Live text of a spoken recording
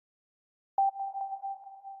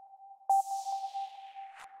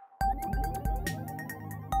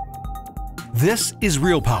This is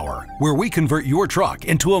Real Power, where we convert your truck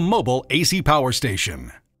into a mobile AC power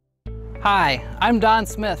station. Hi, I'm Don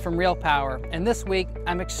Smith from Real Power, and this week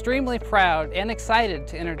I'm extremely proud and excited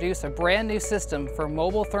to introduce a brand new system for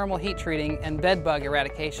mobile thermal heat treating and bed bug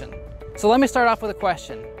eradication. So let me start off with a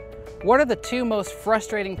question. What are the two most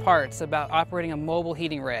frustrating parts about operating a mobile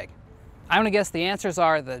heating rig? I'm going to guess the answers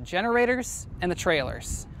are the generators and the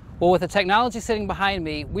trailers. Well, with the technology sitting behind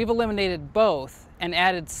me, we've eliminated both and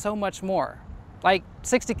added so much more, like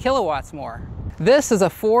 60 kilowatts more. This is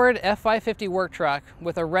a Ford F550 work truck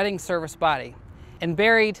with a Reading service body, and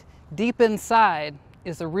buried deep inside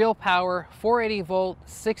is the Real Power 480 volt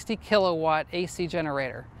 60 kilowatt AC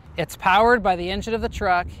generator. It's powered by the engine of the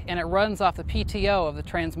truck and it runs off the PTO of the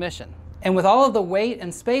transmission. And with all of the weight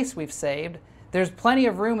and space we've saved, there's plenty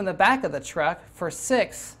of room in the back of the truck for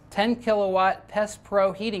 6 10 kilowatt Pest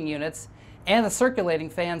Pro heating units and the circulating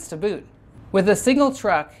fans to boot. With a single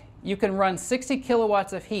truck, you can run 60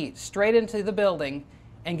 kilowatts of heat straight into the building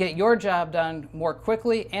and get your job done more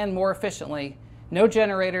quickly and more efficiently. No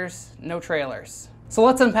generators, no trailers. So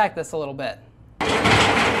let's unpack this a little bit.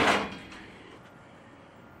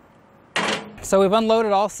 So we've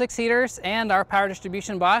unloaded all 6 heaters and our power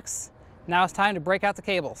distribution box. Now it's time to break out the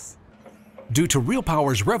cables. Due to Real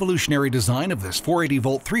Power's revolutionary design of this 480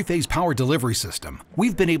 volt 3-phase power delivery system,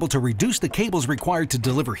 we've been able to reduce the cables required to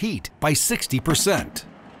deliver heat by 60%.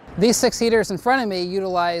 These 6 heaters in front of me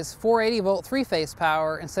utilize 480 volt 3-phase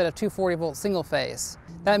power instead of 240 volt single phase.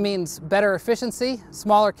 That means better efficiency,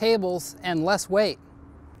 smaller cables, and less weight.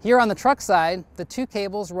 Here on the truck side, the 2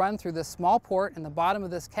 cables run through this small port in the bottom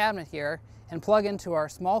of this cabinet here and plug into our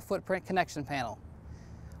small footprint connection panel.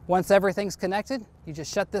 Once everything's connected, you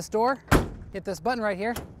just shut this door, hit this button right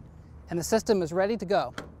here, and the system is ready to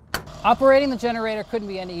go. Operating the generator couldn't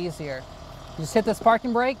be any easier. You just hit this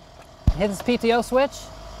parking brake, hit this PTO switch,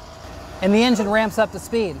 and the engine ramps up to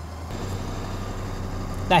speed.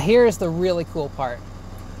 Now here's the really cool part.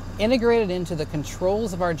 Integrated into the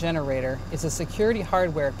controls of our generator is a security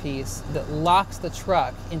hardware piece that locks the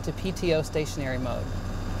truck into PTO stationary mode.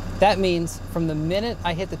 That means from the minute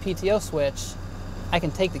I hit the PTO switch, I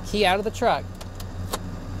can take the key out of the truck,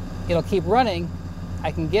 it'll keep running,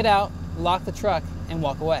 I can get out, lock the truck, and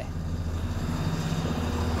walk away.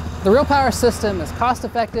 The Real Power system is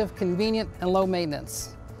cost-effective, convenient, and low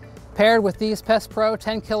maintenance. Paired with these Pest Pro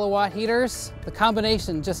 10 kilowatt heaters, the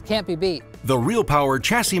combination just can't be beat. The Real Power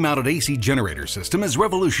chassis-mounted AC generator system is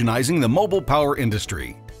revolutionizing the mobile power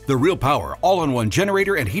industry. The Real Power all-in-one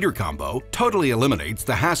generator and heater combo totally eliminates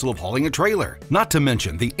the hassle of hauling a trailer, not to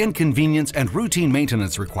mention the inconvenience and routine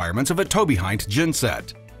maintenance requirements of a tow-behind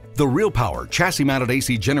genset. The Real Power chassis-mounted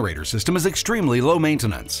AC generator system is extremely low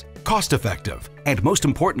maintenance, cost-effective, and most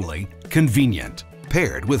importantly, convenient.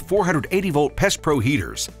 Paired with 480 volt Pest Pro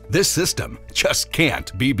heaters, this system just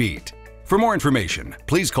can't be beat. For more information,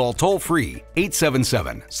 please call toll-free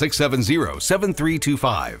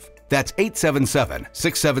 877-670-7325. That's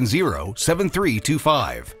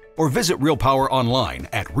 877-670-7325. Or visit Real Power online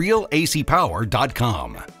at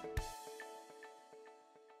realacpower.com.